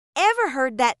Ever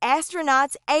heard that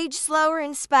astronauts age slower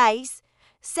in space?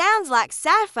 Sounds like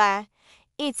sci-fi.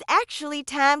 It's actually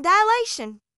time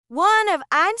dilation. One of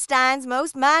Einstein's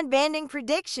most mind-bending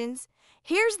predictions.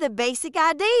 Here's the basic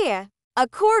idea.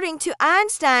 According to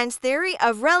Einstein's theory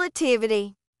of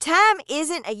relativity, time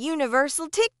isn't a universal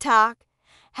tick-tock.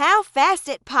 How fast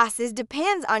it passes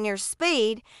depends on your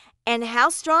speed and how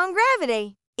strong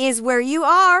gravity is where you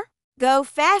are. Go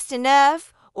fast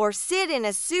enough or sit in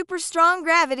a super strong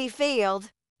gravity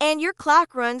field, and your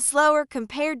clock runs slower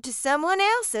compared to someone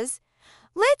else's.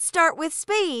 Let's start with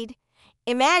speed.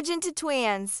 Imagine two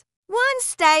twins. One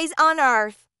stays on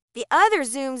Earth. The other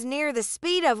zooms near the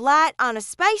speed of light on a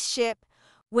spaceship.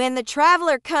 When the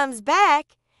traveler comes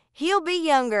back, he'll be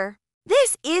younger.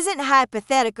 This isn't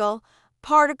hypothetical.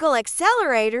 Particle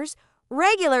accelerators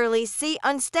regularly see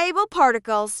unstable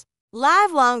particles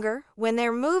live longer when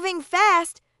they're moving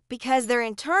fast because their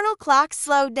internal clocks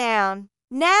slow down.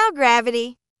 Now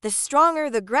gravity. The stronger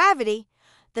the gravity,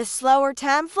 the slower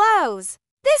time flows.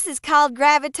 This is called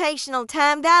gravitational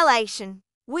time dilation.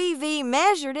 We've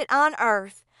measured it on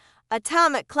Earth.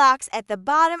 Atomic clocks at the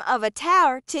bottom of a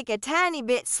tower tick a tiny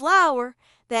bit slower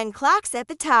than clocks at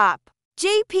the top.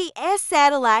 GPS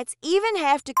satellites even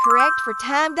have to correct for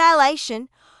time dilation,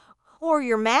 or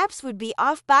your maps would be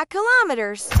off by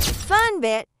kilometers. Fun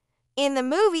bit, in the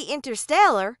movie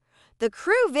Interstellar, the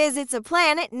crew visits a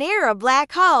planet near a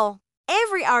black hole.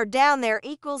 Every hour down there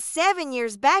equals 7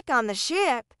 years back on the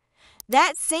ship.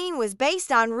 That scene was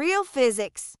based on real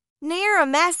physics. Near a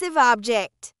massive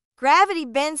object, gravity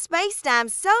bends space-time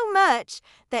so much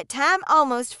that time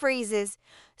almost freezes.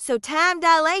 So time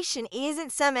dilation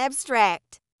isn't some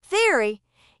abstract theory.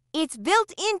 It's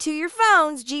built into your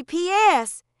phone's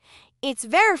GPS. It's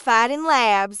verified in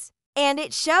labs. And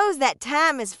it shows that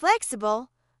time is flexible,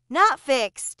 not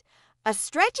fixed. A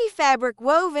stretchy fabric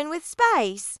woven with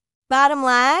space. Bottom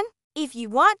line, if you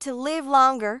want to live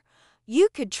longer, you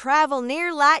could travel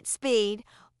near light speed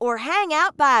or hang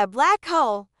out by a black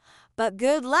hole, but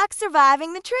good luck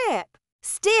surviving the trip.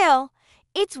 Still,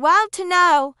 it's wild to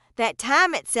know that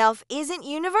time itself isn't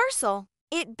universal.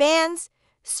 It bends,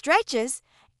 stretches,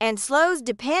 and slows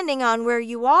depending on where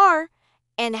you are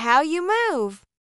and how you move.